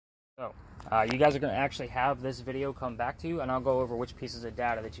So, you guys are going to actually have this video come back to you, and I'll go over which pieces of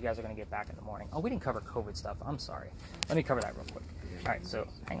data that you guys are going to get back in the morning. Oh, we didn't cover COVID stuff. I'm sorry. Let me cover that real quick. All right, so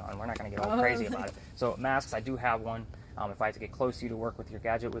hang on. We're not going to get all crazy about it. So masks, I do have one. If I have to get close to you to work with your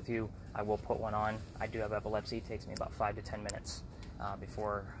gadget with you, I will put one on. I do have epilepsy. It takes me about 5 to 10 minutes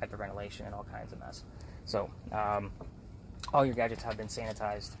before hyperventilation and all kinds of mess. So all your gadgets have been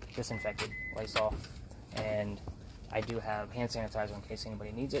sanitized, disinfected, Lysol, and I do have hand sanitizer in case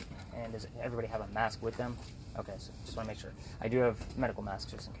anybody needs it. And does everybody have a mask with them? Okay, so just want to make sure. I do have medical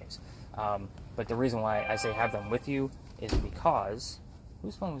masks just in case. But the reason why I say have them with you is because,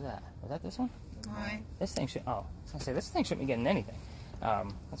 whose phone was that? Was that this one? Mine. This thing should, oh, I was going to say, this thing shouldn't be getting anything.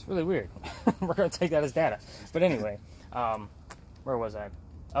 That's really weird. We're going to take that as data. But anyway, where was I?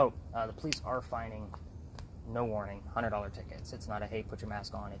 Oh, the police are fining, no warning, $100 tickets. It's not a, hey, put your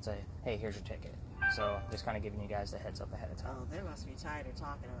mask on. It's a, hey, here's your ticket. So just kind of giving you guys the heads up ahead of time. Oh, they must be tired of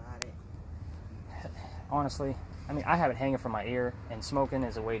talking about it. Honestly, I mean, I have it hanging from my ear, and smoking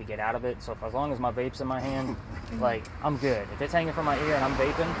is a way to get out of it. So as long as my vape's in my hand, like, I'm good. If it's hanging from my ear and I'm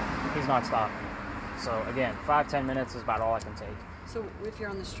vaping, he's not stopping. So again, 5-10 minutes is about all I can take. So if you're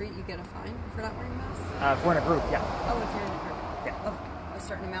on the street, you get a fine for not wearing a mask? If we're in a group, yeah. Oh, if you're in a group. Yeah. Of a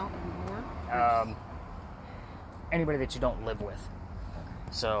certain amount or more? Anybody that you don't live with.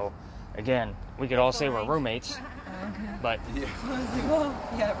 So, again, we could all say we're roommates, but... Yeah,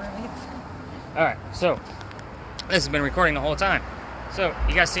 roommates. Alright, so, this has been recording the whole time. So,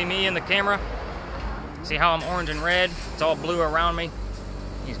 you guys see me in the camera? See how I'm orange and red? It's all blue around me.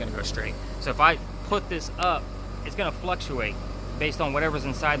 He's going to go straight. So if I put this up, it's going to fluctuate based on whatever's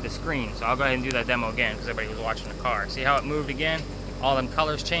inside the screen. So I'll go ahead and do that demo again because everybody was watching the car. See how it moved again? All them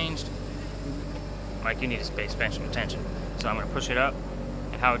colors changed. Mike, you need to pay special attention. So I'm going to push it up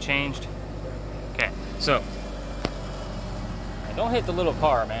and how it changed. Okay, so don't hit the little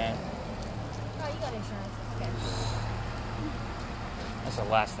car, man. Oh, you got insurance. It's okay. That's the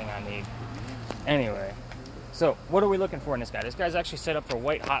last thing I need. Anyway, so what are we looking for in this guy? This guy's actually set up for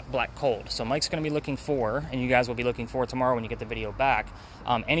white, hot, black, cold. So Mike's going to be looking for, and you guys will be looking for tomorrow when you get the video back,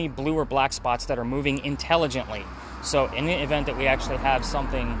 any blue or black spots that are moving intelligently. So in the event that we actually have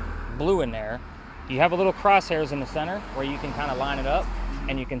something blue in there, you have a little crosshairs in the center where you can kind of line it up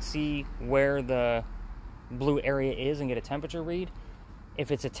and you can see where the blue area is and get a temperature read. If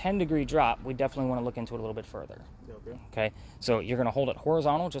it's a 10-degree drop, we definitely want to look into it a little bit further. Okay, so you're going to hold it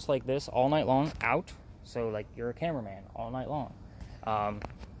horizontal just like this all night long, out. So like you're a cameraman all night long.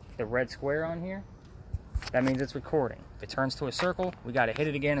 The red square on here, that means it's recording. If it turns to a circle, we got to hit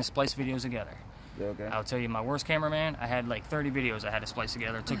it again and splice videos together. Okay. I'll tell you, my worst cameraman, I had like 30 videos I had to splice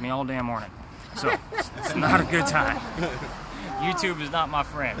together. It took me all damn morning. So it's not a good time. YouTube is not my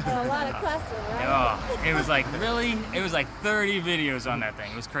friend. A lot of cussing, right? Oh, it was like, really? It was like 30 videos on that thing.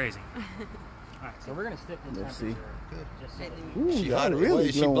 It was crazy. All right, so we're going to stick the Let's see. Just so Ooh, She y'all hot really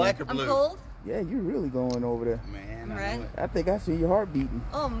Is she glowing. black or I'm blue? cold? Yeah, you're really going over there. Man, Red? I know it. I think I see your heart beating.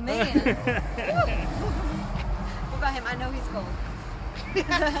 Oh, man. What about him? I know he's cold. The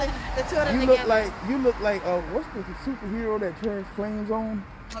two of them You together. look like what's the superhero that turns flames on?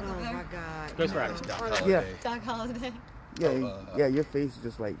 Oh my God. Ghost Rider. Doc Yeah. Holliday. Doc Holliday. Yeah, yeah, your face is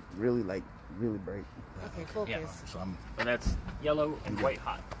just like really bright. Okay, focus. Yeah. So I'm So that's yellow and white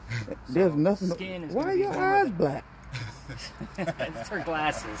hot. There's nothing. skin is Why gonna are be your warmer eyes than- black? It's her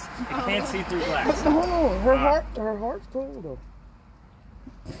glasses. I can't see through glass. Hold on, her heart's cold though.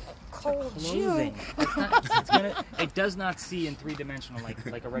 Cold Clothing. It does not see in three-dimensional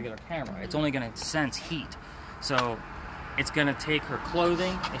like a regular camera. It's only going to sense heat. So it's going to take her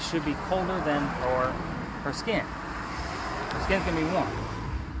clothing. It should be colder than her skin. Her skin's going to be warm.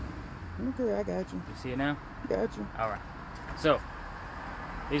 Okay, I got you. You see it now? Got you. All right. So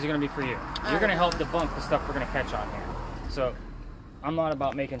these are going to be for you. You're going to help debunk the stuff we're going to catch on here. So I'm not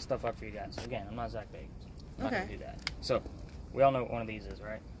about making stuff up for you guys. Again, I'm not Zach Bagans. I'm not going to do that. So we all know what one of these is,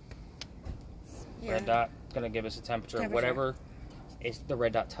 right? Yeah. Red dot is going to give us a temperature of whatever the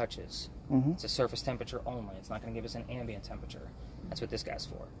red dot touches. Mm-hmm. It's a surface temperature only. It's not going to give us an ambient temperature. That's what this guy's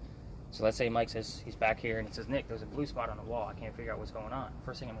for. So let's say Mike says he's back here and he says, Nick, there's a blue spot on the wall. I can't figure out what's going on.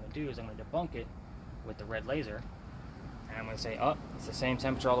 First thing I'm going to do is I'm going to debunk it with the red laser. And I'm going to say, oh, it's the same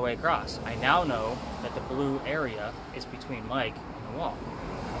temperature all the way across. I now know that the blue area is between Mike and the wall,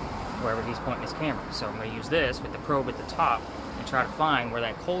 wherever he's pointing his camera. So I'm going to use this with the probe at the top and try to find where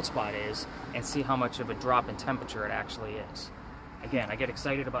that cold spot is and see how much of a drop in temperature it actually is. Again, I get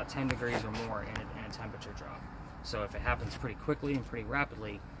excited about 10 degrees or more in a temperature drop. So if it happens pretty quickly and pretty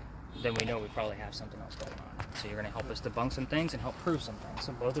rapidly, then we know we probably have something else going on. So you're going to help us debunk some things and help prove some things.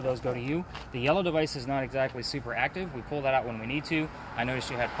 So both of those go to you. The yellow device is not exactly super active. We pull that out when we need to. I noticed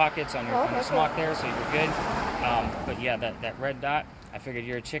you had pockets on your smock there, so you're good. But yeah, that red dot, I figured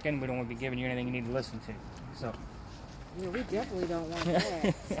you're a chicken. We don't want to be giving you anything you need to listen to. So Yeah, we definitely don't want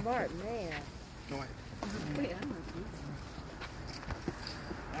that. Smart man. Go ahead. Wait, I'm not.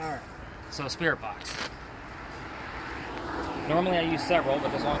 all right. So spirit box. Normally I use several, but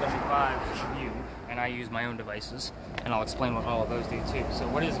there's only going to be 5 of you, and I use my own devices, and I'll explain what all of those do too. So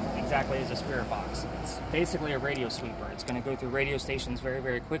what exactly is a spirit box? It's basically a radio sweeper. It's going to go through radio stations very,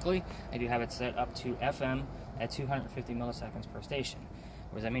 very quickly. I do have it set up to FM at 250 milliseconds per station.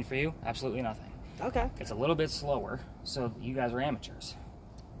 What does that mean for you? Absolutely nothing. Okay. It's a little bit slower, so you guys are amateurs.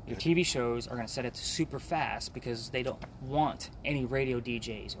 Your TV shows are going to set it to super fast because they don't want any radio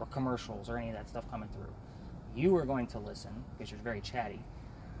DJs or commercials or any of that stuff coming through. You are going to listen because you're very chatty.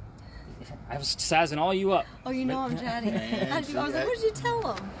 I was sizing all you up. Oh, you know I'm chatty. I was like, what did you tell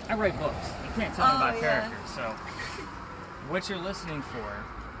them? I write books. You can't tell me about yeah. characters. So what you're listening for,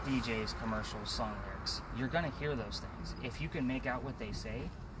 DJs, commercials, song lyrics, you're going to hear those things. If you can make out what they say,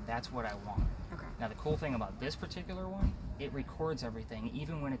 that's what I want. Okay. Now, the cool thing about this particular one, it records everything,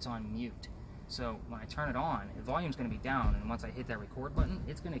 even when it's on mute. So when I turn it on, the volume's going to be down, and once I hit that record button,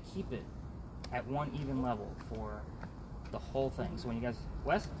 it's going to keep it at one even level for the whole thing. So when you guys,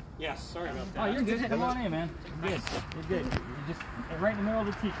 Wes? Yes, sorry about that. Oh, you're good. Come on in, man. You're good. You're good. You're just right in the middle of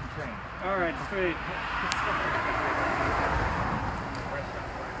the teaching train. All right, sweet.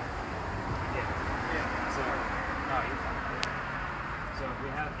 So we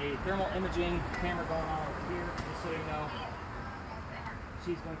have a thermal imaging camera going on over here, just so you know.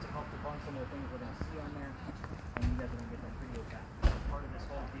 She's going to help debunk some of the things we're going to see on there, and you guys are going to get that video back. Part of this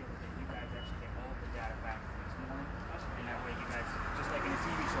whole deal is that you guys actually get all of the data back from this morning, and that way you guys, just like in a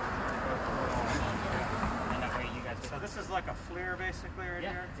TV show, you're going to go through it all, and that way you guys get So this is like a FLIR basically right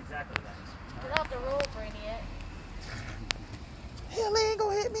yeah, here? it's exactly that. Get off the road, Brainiac. Hell, they ain't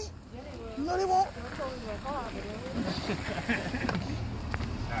gonna hit me. Yeah, they will. No, they won't. Don't tell me my car, but they will.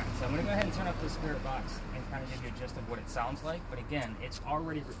 Alright, so I'm going to go ahead and turn up the spirit box and kind of give you a gist of what it sounds like. But again, it's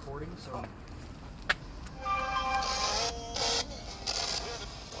already recording, so...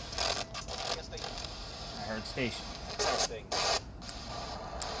 I heard station.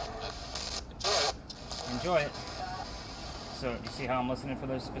 Enjoy it. So, you see how I'm listening for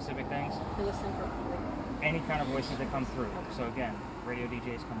those specific things? You're listening for Any kind of voices that come through. So again, radio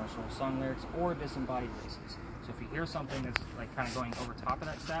DJs, commercials, song lyrics, or disembodied voices. So if you hear something that's like kind of going over top of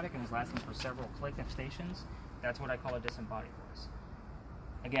that static and is lasting for several click of stations, that's what I call a disembodied voice.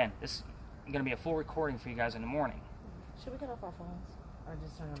 Again, this is going to be a full recording for you guys in the morning. Should we get off our phones? Or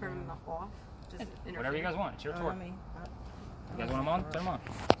just turn them turn on? them off. Just Whatever you guys want. It's your tour. I mean, You guys want them on? Turn them on.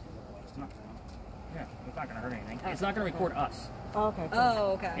 It's not, yeah, it's not going to hurt anything. It's not going to record us. oh, okay. Cool.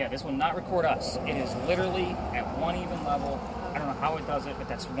 Oh, okay. Yeah, this will not record us. It is literally at one even level. I don't know how it does it, but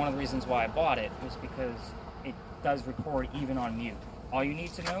that's one of the reasons why I bought it, was because it does record even on mute. All you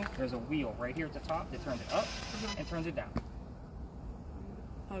need to know, there's a wheel right here at the top that turns it up and turns it down.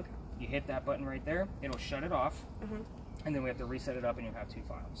 Okay. You hit that button right there, it'll shut it off, Mhm. and then we have to reset it up and you have 2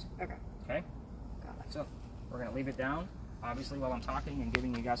 files. Okay. Okay? Got it. So, we're going to leave it down, obviously, while I'm talking and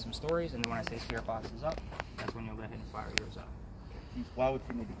giving you guys some stories, and then when I say spirit box is up, that's when you'll go ahead and fire yours up. Why would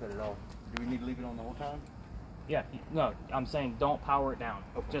you need to cut it off? Do we need to leave it on the whole time? Yeah, no, I'm saying don't power it down.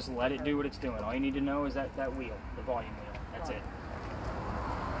 Just let it do what it's doing. All you need to know is that wheel, the volume wheel. That's it.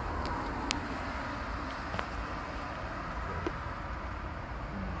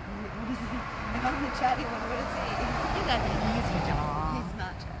 If I'm the chatty one, what is he? You got the easy job. He's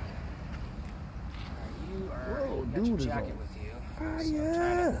not chatty. You are. Whoa, You got dude your is jacket on with you. fire. So I'm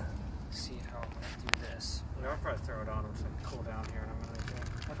trying to see how I'm gonna do this. Yeah, I'll probably throw it on them so it can cool down here in a minute.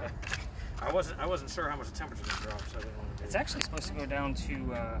 Okay. I wasn't sure how much the temperature would drop, so I didn't want to do It's actually supposed to go down to.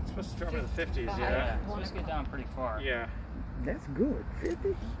 It's supposed to drop into the 50s, Yeah, yeah. it's supposed to get down pretty far. Yeah. That's good.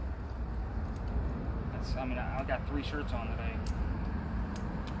 50? That's, I mean, I've got 3 shirts on today.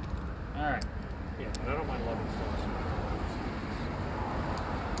 All right. Yeah, but I don't mind loving stuff.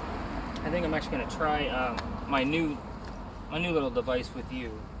 I think I'm actually gonna try my new little device with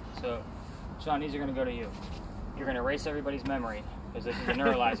you. So, Sean, these are gonna go to you. You're gonna erase everybody's memory because this is a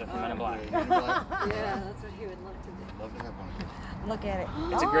neuralizer from Men in Black. Yeah, that's what he would love to do. Love to have one. Look at it.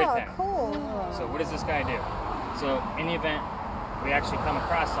 It's a great thing. Cool. So what does this guy do? So in the event we actually come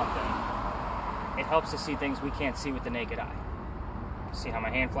across something, it helps us see things we can't see with the naked eye. See how my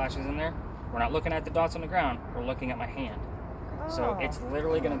hand flashes in there? We're not looking at the dots on the ground, we're looking at my hand. So it's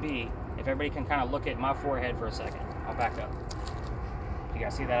literally going to be, if everybody can kind of look at my forehead for a second. I'll back up. You You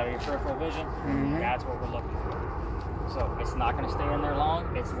guys see that out of your peripheral vision? Mhm. That's what we're looking for. So it's not going to stay in there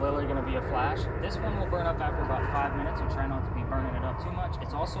long. It's literally going to be a flash. This one will burn up after about 5 minutes, so try not to be burning it up too much.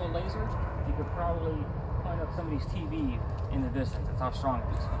 It's also a laser. You could probably point up somebody's TV in the distance. That's how strong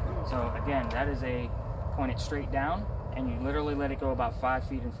it is. So again, that is a point it straight down, and you literally let it go about 5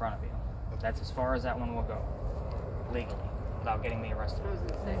 feet in front of you. That's as far as that one will go, legally, without getting me arrested.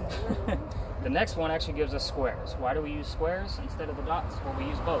 The next one actually gives us squares. Why do we use squares instead of the dots? Well, we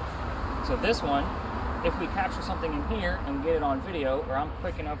use both. So this one, if we capture something in here and get it on video, or I'm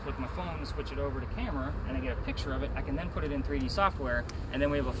quick enough with my phone to switch it over to camera and I get a picture of it, I can then put it in 3D software, and then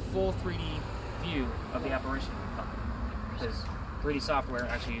we have a full 3D view of the apparition. Because 3D software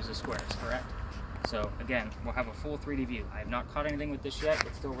actually uses squares, correct? So again, we'll have a full 3D view. I have not caught anything with this yet.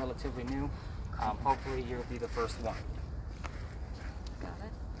 It's still relatively new. Hopefully you'll be the first one. Got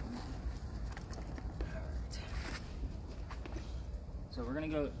it. So we're gonna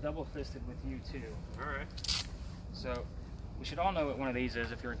go double-fisted with you too. All right. So we should all know what one of these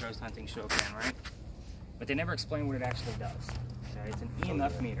is if you're a ghost hunting show fan, right? But they never explain what it actually does. Okay, it's an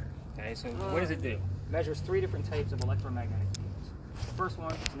EMF meter. Okay, so what does it do? It measures 3 different types of electromagnetic fields. The first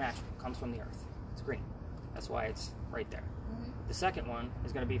one is natural, comes from the earth. It's green. That's why it's right there. The second one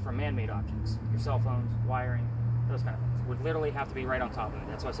is going to be from man-made objects. Your cell phones, wiring, those kind of things. It would literally have to be right on top of it.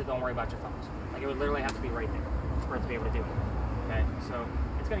 That's why I said don't worry about your phones. Like, it would literally have to be right there for it to be able to do it. Okay, so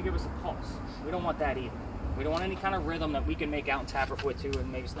it's going to give us a pulse. We don't want that either. We don't want any kind of rhythm that we can make out and tap our foot to and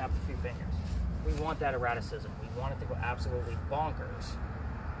maybe snap a few fingers. We want that erraticism. We want it to go absolutely bonkers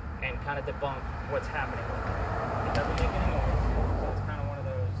and kind of debunk what's happening. It doesn't make any noise, so it's kind of one of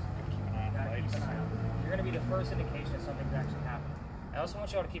those. Keep an eye on the lights. You're going to be the first indication that something's actually happening. I also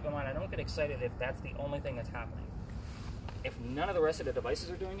want you all to keep in mind, I don't get excited if that's the only thing that's happening. If none of the rest of the devices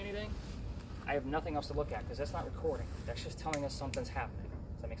are doing anything, I have nothing else to look at because that's not recording. That's just telling us something's happening.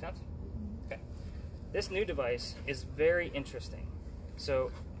 Does that make sense? Okay. This new device is very interesting.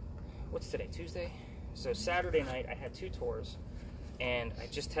 So, what's today? Tuesday? So Saturday night I had 2 tours, and I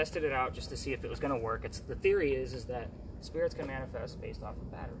just tested it out just to see if it was going to work. The theory is that spirits can manifest based off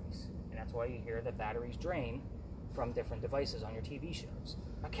of batteries, and that's why you hear that batteries drain from different devices on your TV shows.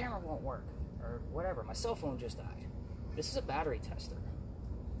 My camera won't work, or whatever. My cell phone just died. This is a battery tester.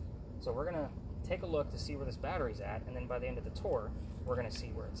 So we're gonna take a look to see where this battery's at, and then by the end of the tour, we're gonna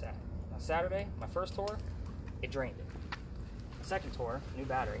see where it's at. Now Saturday, my first tour, it drained it. The second tour, new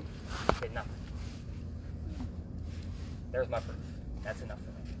battery, did nothing. There's my proof. That's enough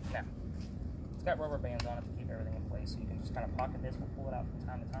for me. Now, it's got rubber bands on it to keep everything in place, so you can just kind of pocket this. We'll pull it out from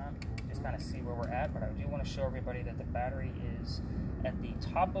time to time, just kind of see where we're at. But I do want to show everybody that the battery is at the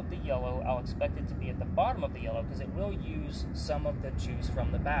top of the yellow. I'll expect it to be at the bottom of the yellow because it will use some of the juice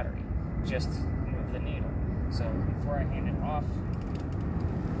from the battery. Just move the needle. So before I hand it off,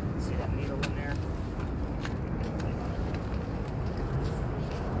 see that needle in there?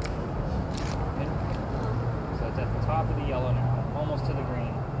 So it's at the top of the yellow now, almost to the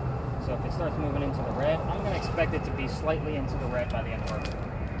green. So if it starts moving into the red, I'm going to expect it to be slightly into the red by the end of our tour.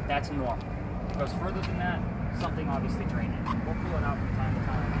 That's normal. If it goes further than that, something obviously drained it. We'll pull it out from time to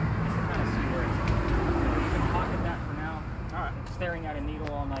time just to kind of see where it's at. You can pocket that for now. Alright, staring at a needle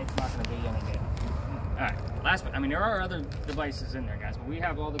all night's not going to do you any good. Alright, last but, there are other devices in there, guys, but we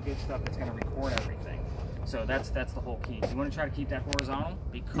have all the good stuff that's going to record everything. So that's the whole key. You want to try to keep that horizontal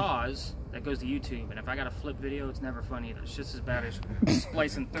because that goes to YouTube, and if I got a flip video, it's never fun either. It's just as bad as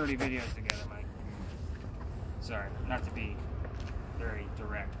splicing 30 videos together, Mike. Sorry, not to be very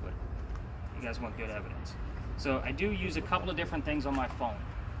direct, but you guys want good evidence. So I do use a couple of different things on my phone.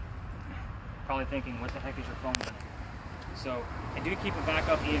 Probably thinking, what the heck is your phone doing? So I do keep a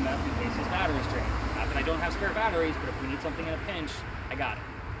backup EMF in case this battery's drained. Not that I don't have spare batteries, but if we need something in a pinch, I got it.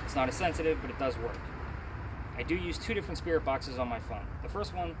 It's not as sensitive, but it does work. I do use 2 different spirit boxes on my phone. The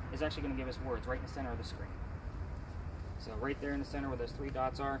first one is actually going to give us words right in the center of the screen. So right there in the center where those 3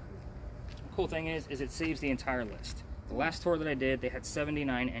 dots are. The cool thing is it saves the entire list. The last tour that I did, they had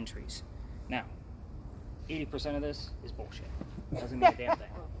 79 entries. Now, 80% of this is bullshit. Doesn't mean a damn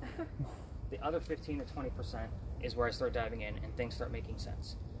thing. The other 15 to 20% is where I start diving in and things start making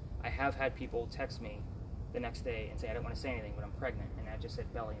sense. I have had people text me the next day and say, I don't want to say anything, but I'm pregnant. And I just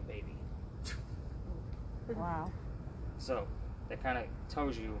said belly and baby. Wow. So that kind of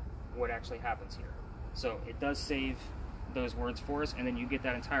tells you what actually happens here. So it does save those words for us, and then you get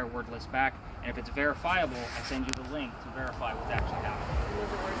that entire word list back. And if it's verifiable, I send you the link to verify what's actually happening. And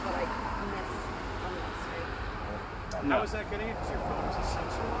those are words that I miss on this, right? No. How is that getting it? Is your phone's a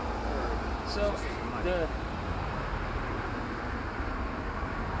sensor one? So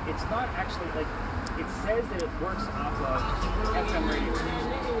it's not actually like it says that it works off of FM radio stations.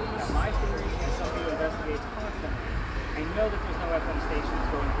 Now, my theory, as somebody who investigates constantly, I know that there's no FM stations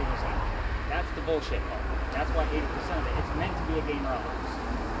going through this app. That's the bullshit part. That's why 80% of it. It's meant to be a gamer office.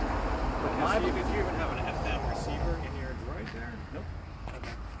 But my Did you even have an FM receiver in your droid there? Nope.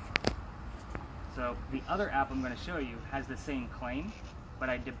 Okay. So the other app I'm going to show you has the same claim, but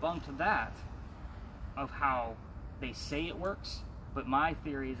I debunked that of how they say it works. But my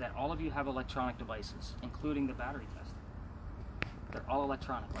theory is that all of you have electronic devices, including the battery tester. They're all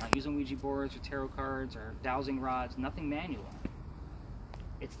electronic. We're not using Ouija boards or tarot cards or dowsing rods, nothing manual.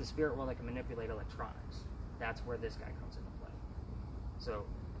 It's the spirit world that can manipulate electronics. That's where this guy comes into play. So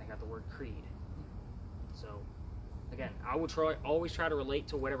I got the word creed. So again, I will always try to relate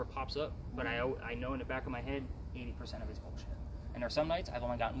to whatever pops up, but I know in the back of my head, 80% of it's bullshit. And there are some nights I've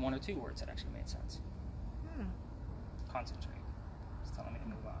only gotten 1 or 2 words that actually made sense. Concentrate. It's telling me to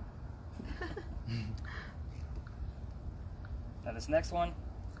move on. Now this next one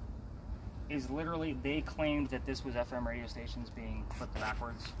is literally, they claimed that this was FM radio stations being flipped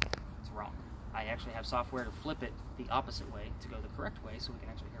backwards. It's wrong. I actually have software to flip it the opposite way to go the correct way so we can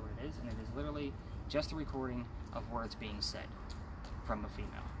actually hear what it is, and it is literally just a recording of words being said from a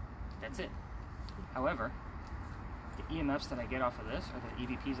female. That's it. However, the EMFs that I get off of this, or the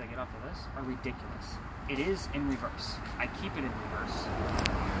EVPs I get off of this, are ridiculous. It is in reverse. I keep it in reverse.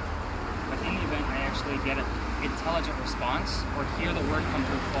 But in the event I actually get an intelligent response or hear the word come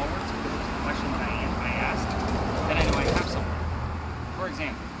through forwards because it's a question that I asked, then I know I have something. For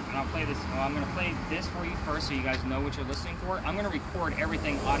example, and I'll play this, well, I'm going to play this for you first so you guys know what you're listening for. I'm going to record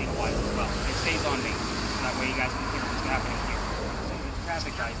everything audio-wise as well. It stays on me. So that way you guys can hear what's happening here. So if the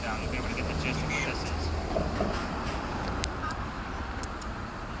traffic dies down, you'll be able to get the gist of what this is.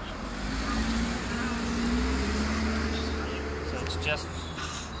 So it's just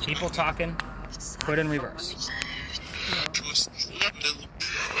people talking, put in reverse.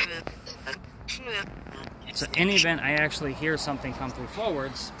 So in the event I actually hear something come through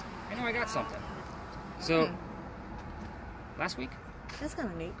forwards, I know I got something. So last week? That's kind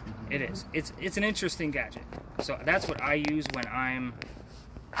of neat. It is. It's an interesting gadget. So that's what I use when I'm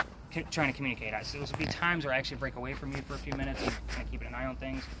trying to communicate. So there'll be times where I actually break away from you for a few minutes and kind of keep an eye on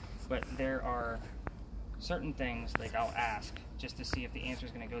things. But there are certain things like I'll ask just to see if the answer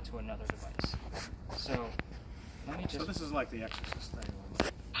is going to go to another device. So let me just. So this is like the Exorcist thing.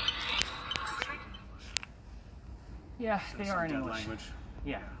 Yeah, they are in Dead English. language.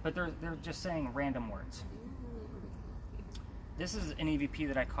 Yeah, but they're just saying random words. This is an EVP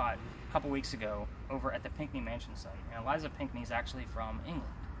that I caught a couple weeks ago over at the Pinckney Mansion site. And Eliza Pinckney is actually from England.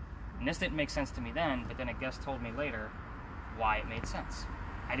 And this didn't make sense to me then, but then a guest told me later why it made sense.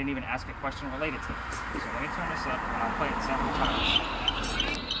 I didn't even ask a question related to this. So let me turn this up and I'll play it several times.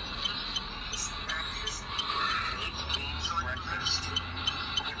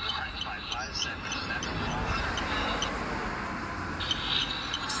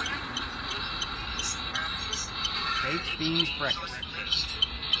 Baked beans breakfast.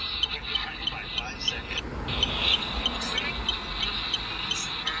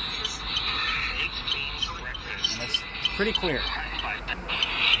 And it's pretty clear.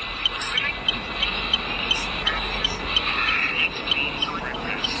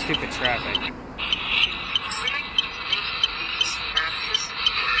 Stupid traffic.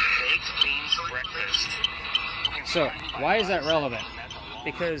 So, why is that relevant?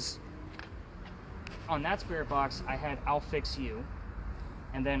 Because on that spirit box, I had "I'll fix you,"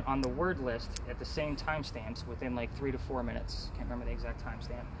 and then on the word list at the same timestamps, within like 3 to 4 minutes, can't remember the exact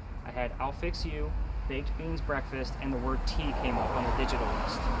timestamp, I had "I'll fix you," baked beans breakfast, and the word tea came up on the digital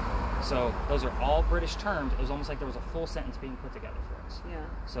list. So those are all British terms. It was almost like there was a full sentence being put together for us. Yeah.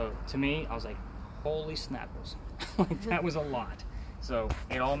 So to me, I was like, holy snapples. Like, that was a lot. So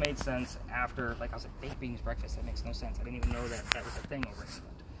it all made sense after, like, I was like, baked beans breakfast, that makes no sense. I didn't even know that that was a thing over in England.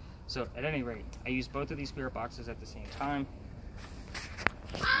 So at any rate, I used both of these spirit boxes at the same time.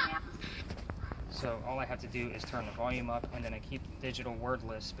 So all I have to do is turn the volume up, and then I keep the digital word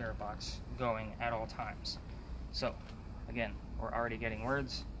list spirit box going at all times. So again, we're already getting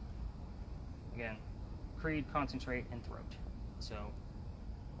words. Again, creed, concentrate, and throat. So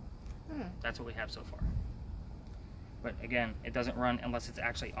that's what we have so far. But again, it doesn't run unless it's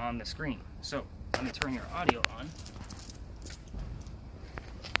actually on the screen. So let me turn your audio on.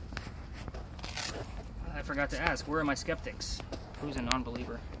 I forgot to ask, where are my skeptics? Who's a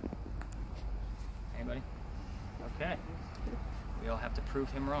non-believer? Anybody? Okay. We all have to prove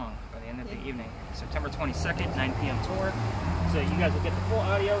him wrong by the end of the evening. September 22nd, 9 p.m. tour. So you guys will get the full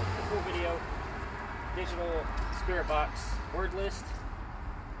audio, the full video, digital spirit box word list,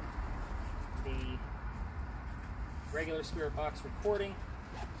 the regular Spirit Box recording.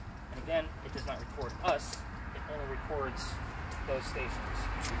 And again, it does not record us. It only records those stations.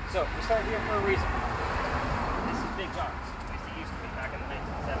 So we start here for a reason. This is Big John's. At least it used to be back in the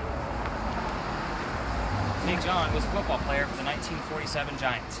 1970s. Big John was a football player for the 1947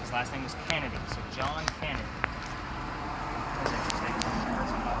 Giants. His last name was Kennedy, so John Kennedy. That's interesting. I heard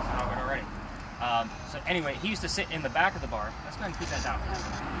something else. I know it already. So anyway, he used to sit in the back of the bar. Let's go ahead and keep that down.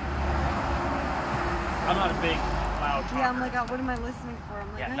 I'm not a big, loud talker. Yeah, I'm like, what am I listening for?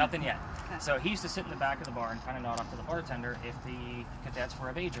 I'm like, Yeah, nothing yet. Okay. So he used to sit in the back of the bar and kind of nod off to the bartender if the cadets were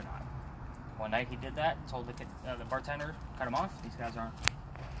of age or not. One night he did that, told the bartender, cut him off. These guys aren't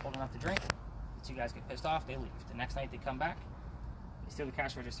old enough to drink. The two guys get pissed off, they leave. The next night they come back, they steal the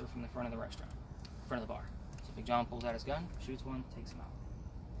cash register from the front of the restaurant, front of the bar. So Big John pulls out his gun, shoots one, takes him out.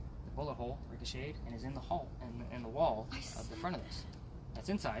 The bullet hole ricocheted and is in the hole, in the wall of the front of this. That's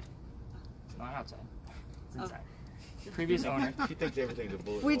inside. It's not outside. It's inside. Previous owner. She thinks everything's a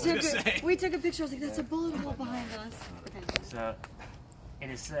bullet. We took a picture. I was like, that's a bullet hole behind us. Okay. So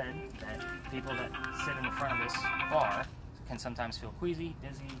it is said that people that sit in the front of this bar can sometimes feel queasy,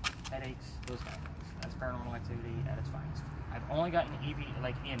 dizzy, headaches, those kind of things. That's paranormal activity at its finest. I've only gotten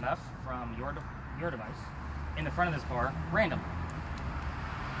EMF from your device in the front of this bar randomly.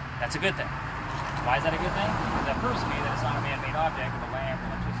 That's a good thing. Why is that a good thing? Because that proves to me that it's not a man-made object with a lamp or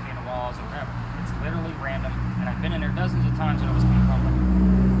electricity in the walls or whatever. It's literally random, and I've been in there dozens of times when it was coming from them.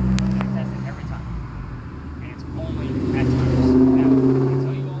 I test it every time. And it's only at times. Now, I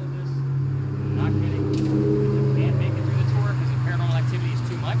tell you all of this, I'm not kidding. If you can't make it through the tour because the paranormal activity is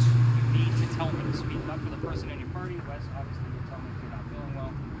too much, you need to tell me to speak up for the person in your party. Wes, obviously, you tell me if you're not feeling well.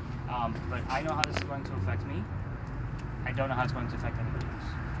 But I know how this is going to affect me. I don't know how it's going to affect anybody else.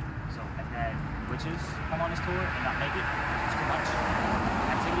 So I've had witches come on this tour and not make it because there's too much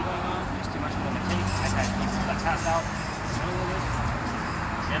activity going on. There's too much for them to take. I've had people that pass out in the middle of this.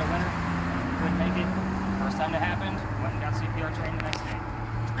 Dead of winter, couldn't make it. First time that happened, went and got CPR trained the next day.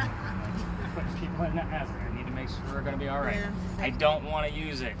 Putting people in that hazard. I need to make sure we're going to be all right. Yeah. I don't want to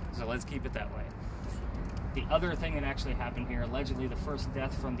use it, so let's keep it that way. The other thing that actually happened here, allegedly the first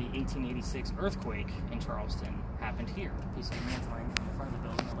death from the 1886 earthquake in Charleston happened here. A piece of mantling from the front of the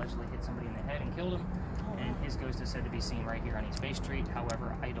building allegedly hit somebody in the head and killed him. And his ghost is said to be seen right here on East Bay Street.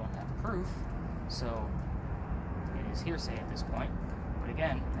 However, I don't have proof, so it is hearsay at this point. But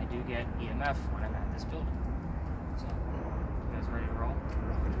again, I do get EMF when I'm at this building. So, you guys ready to roll?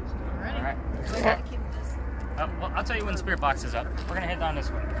 Ready? All right. We gotta keep this. Well, I'll tell you when the spirit box is up. We're going to head down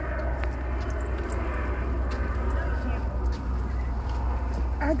this way.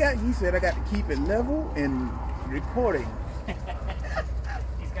 He said I got to keep it level and recording.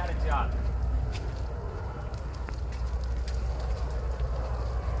 He's got a job.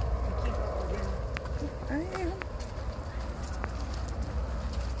 I am.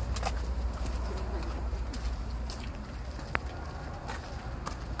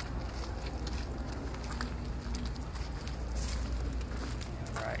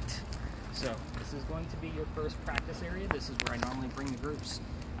 Alright, so this is going to be your first practice area. This is where I normally bring the groups.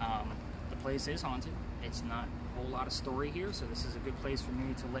 The place is haunted. It's not a whole lot of story here, so this is a good place for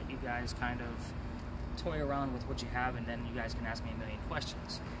me to let you guys kind of toy around with what you have, and then you guys can ask me a million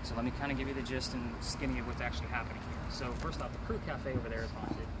questions. So let me kind of give you the gist and skinny of what's actually happening here. So first off, the Crew Cafe over there is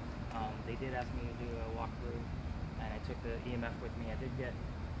haunted. They did ask me to do a walkthrough, and I took the EMF with me. I did get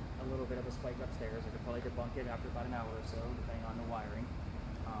a little bit of a spike upstairs. I could probably debunk it after about an hour or so, depending on the wiring.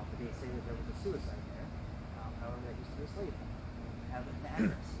 But they say that there was a suicide there. However, that used to be a slave home. I have an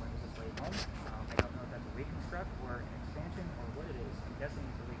address when it was a slave home. I don't know if that's a reconstruct or an expansion or what it is. I'm guessing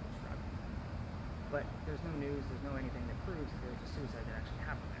it's a reconstruct. But there's no news, there's no anything that proves that there was a suicide that actually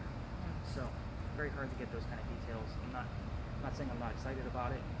happened there. So, very hard to get those kind of details. I'm not saying I'm not excited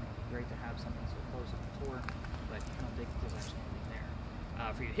about it. It'd be great to have something so close to the tour, but I don't think there's actually anything there.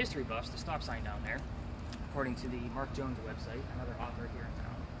 For your history buffs, the stop sign down there, according to the Mark Jones website, another author here in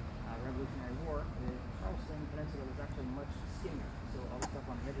town, Revolutionary War, the Charleston Peninsula was actually much skinnier. So all the stuff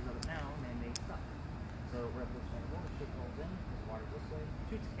on the edges of it now, man-made stuff. So Revolutionary War, ship rolls in, there's water this way,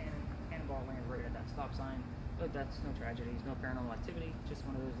 shoots a cannonball lands right at that stop sign. But that's no tragedies, no paranormal activity, just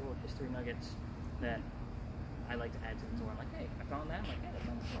one of those little history nuggets that I like to add to the tour. I'm like, hey, I found that. I'm like, yeah, that's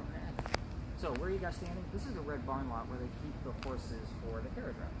on the tour. So where are you guys standing? This is the red barn lot where they keep the horses for the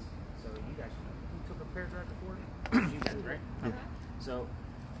carriage rides. So you guys should know. Who took a carriage ride before? You guys, right? Okay. So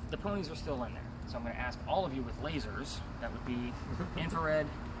the ponies are still in there. So I'm going to ask all of you with lasers, that would be infrared,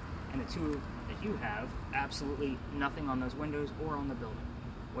 and the two that you have, absolutely nothing on those windows or on the building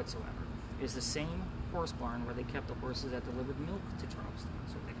whatsoever. It's the same horse barn where they kept the horses that delivered milk to Charleston.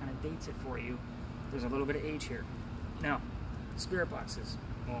 So that kind of dates it for you. There's a little bit of age here. Now, spirit boxes.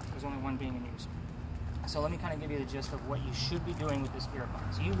 Well, there's only one being in use. So let me kind of give you the gist of what you should be doing with the spirit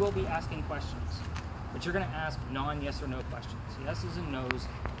box. You will be asking questions, but you're going to ask non-yes or no questions. Yeses and nos,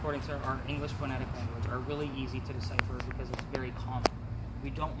 according to our English phonetic language, are really easy to decipher because it's very common. We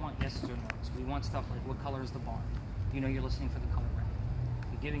don't want yeses or nos. We want stuff like, what color is the barn? You know you're listening for the color rank.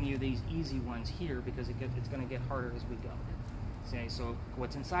 We're giving you these easy ones here because it's going to get harder as we go. Say, so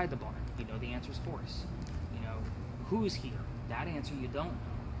what's inside the barn? You know the answer's horse. You know, who's here? That answer you don't know.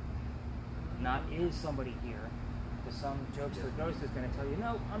 Not is somebody here. Because some jokester ghost is going to tell you,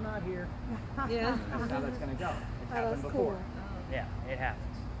 no, I'm not here. Yeah. That's how that's going to go. It's happened before. Yeah, it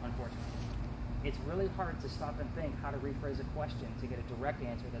happens, unfortunately. It's really hard to stop and think how to rephrase a question to get a direct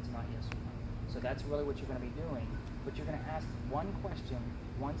answer that's not yes or no. So that's really what you're going to be doing. But you're going to ask one question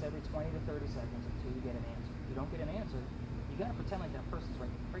once every 20 to 30 seconds until you get an answer. If you don't get an answer, you got to pretend like that person's right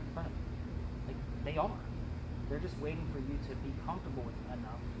in front of you. Like, they are. They're just waiting for you to be comfortable with it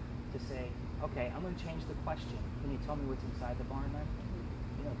enough to say, okay, I'm going to change the question. Can you tell me what's inside the barn then?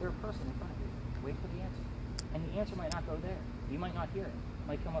 You know, they're a person in front of you. Wait for the answer. And the answer might not go there. You might not hear it. It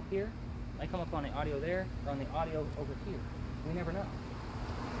might come up here. It might come up on the audio there, or on the audio over here. We never know.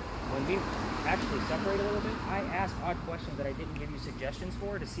 When we actually separate a little bit, I ask odd questions that I didn't give you suggestions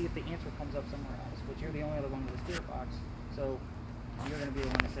for to see if the answer comes up somewhere else. But you're the only other one with a spirit box, so you're going to be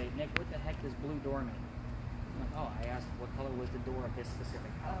the one to say, Nick, what the heck does blue door mean? I'm like, oh, I asked what color was the door of this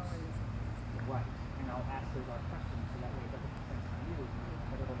specific house. Right. And I'll ask those odd questions so that way it doesn't make sense to you,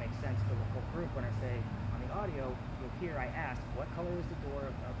 but it'll make sense to the whole group when I say on the audio, you'll hear I asked, what color is the door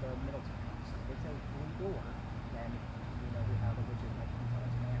of the Middleton house? If it says blue door, then you know we have a legitimate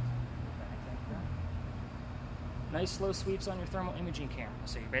intelligent answer. Does that make sense? Yeah? Nice slow sweeps on your thermal imaging camera.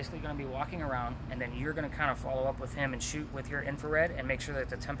 So you're basically going to be walking around, and then you're going to kind of follow up with him and shoot with your infrared and make sure that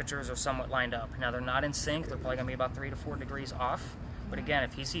the temperatures are somewhat lined up. Now, they're not in sync. They're probably going to be about 3 to 4 degrees off. But again,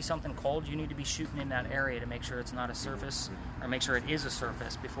 if you see something cold, you need to be shooting in that area to make sure it's not a surface, or make sure it is a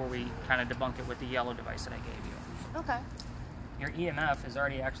surface before we kind of debunk it with the yellow device that I gave you. Okay. Your EMF is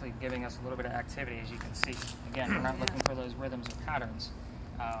already actually giving us a little bit of activity, as you can see. Again, we're not looking for those rhythms or patterns.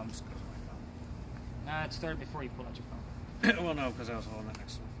 It started before you pulled out your phone. Well, no, because I was holding it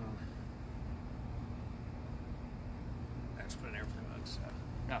next to my phone. I just put an airplane mode, so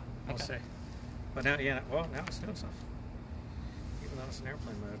No, I'll okay. say. But now, yeah, well, now it's doing stuff. Even though it's in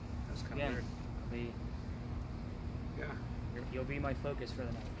airplane mode, that's kind of Again, weird. Yeah. you'll be my focus for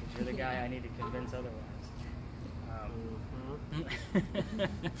the night, because you're the guy I need to convince otherwise. I'm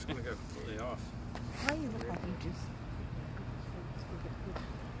just going to go completely off. Why you look like you just...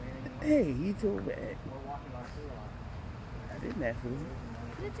 Hey, he told me. We're walking on sewer line. I didn't ask him.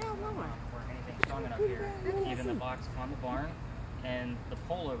 Put it down lower. Or anything strong enough here. Even the box on the barn and the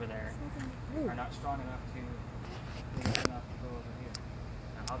pole over there are not strong enough to go over here.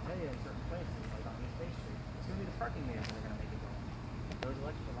 Now, I'll tell you in certain places, like on East Bay Street, it's going to be the parking meters that are going to make it go. Those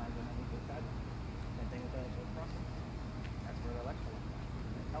electrical lines are underneath the sidewalk. Same thing with the crossing. That's where the electrical lines are.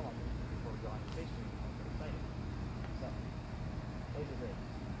 They tell them before we go on East Bay Street, we're excited. So, those are good.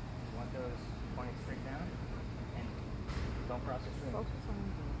 You want those pointed straight down, and don't cross the stream. Focus on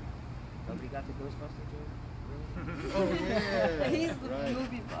the... Nobody got the Ghostbuster joke? Oh, yeah. He's the right.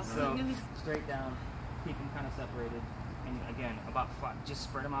 movie buff. So, straight down, keep them kind of separated, and again, about 5, just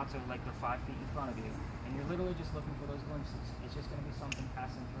spread them out so like they're 5 feet in front of you, and you're literally just looking for those glimpses. It's just going to be something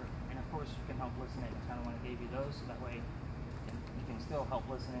passing through, and of course you can help listen in. That's kind of why I gave you those, so that way you can still help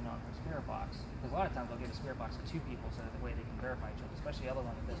listen in on her spirit box, because a lot of times I'll give a spirit box to 2 people so that the way they can verify each other, especially the other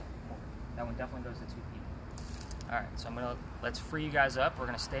one that doesn't record. That one definitely goes to 2 people. Alright, so let's free you guys up. We're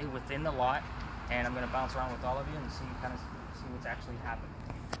going to stay within the lot, and I'm going to bounce around with all of you and see what's actually happening.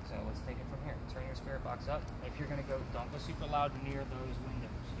 So let's take it from here. Turn your spirit box up. If you're going to go, don't go super loud near those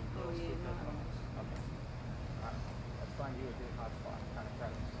windows. Oh, yeah, no. Okay. Alright, let's find you a good hot spot. Kind of try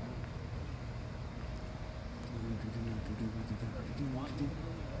this.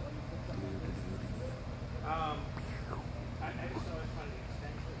 I just always find the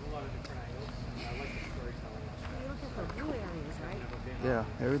extensions, a lot of different angles, and I like the storytelling aspect. You're looking for blue areas, right? Yeah,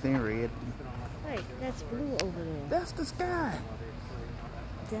 everything red. Hey, that's blue over there. That's the sky.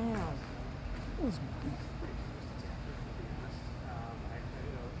 Down. What's-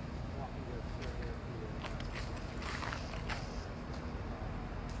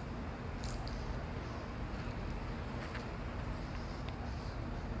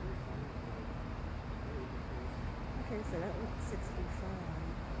 Okay, so that was 65.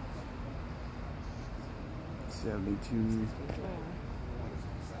 72.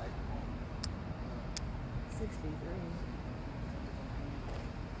 63.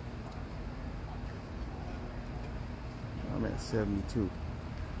 at 72.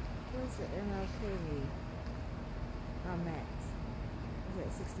 Where's the MLK max?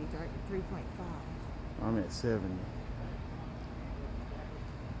 Is it 63.5? I'm at 70.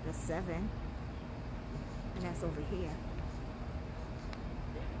 That's 7. And that's over here.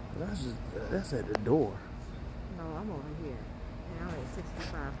 That's at the door. No, I'm over here. And I'm at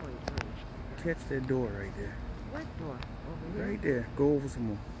 65.3. Catch that door right there. What door? Over here? Right there. Go over some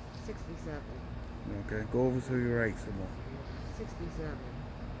more. 67. Okay. Go over to your right some more. 67.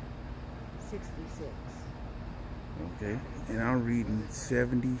 66. Okay. And I'm reading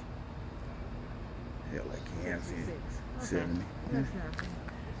 70. Hell, I can't see 66. it. Okay. 70. That's nothing.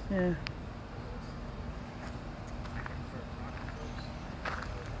 Yeah.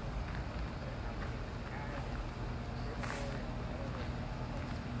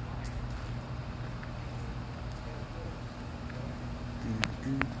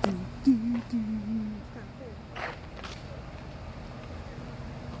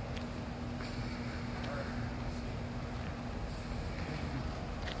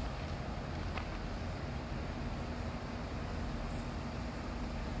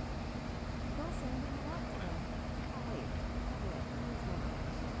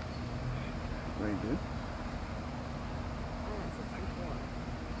 Right there.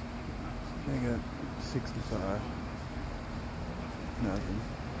 They got 65. Nothing.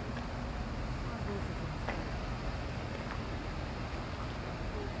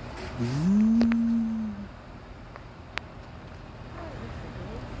 Ooh.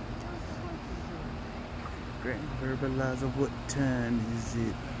 Grand verbalizer, what time is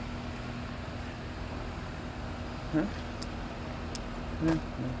it? Huh?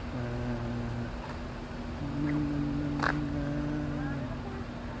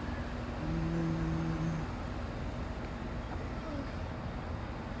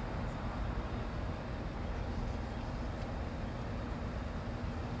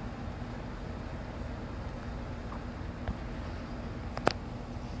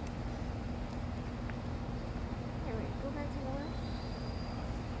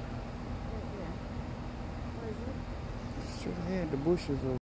 Should have had the bushes over.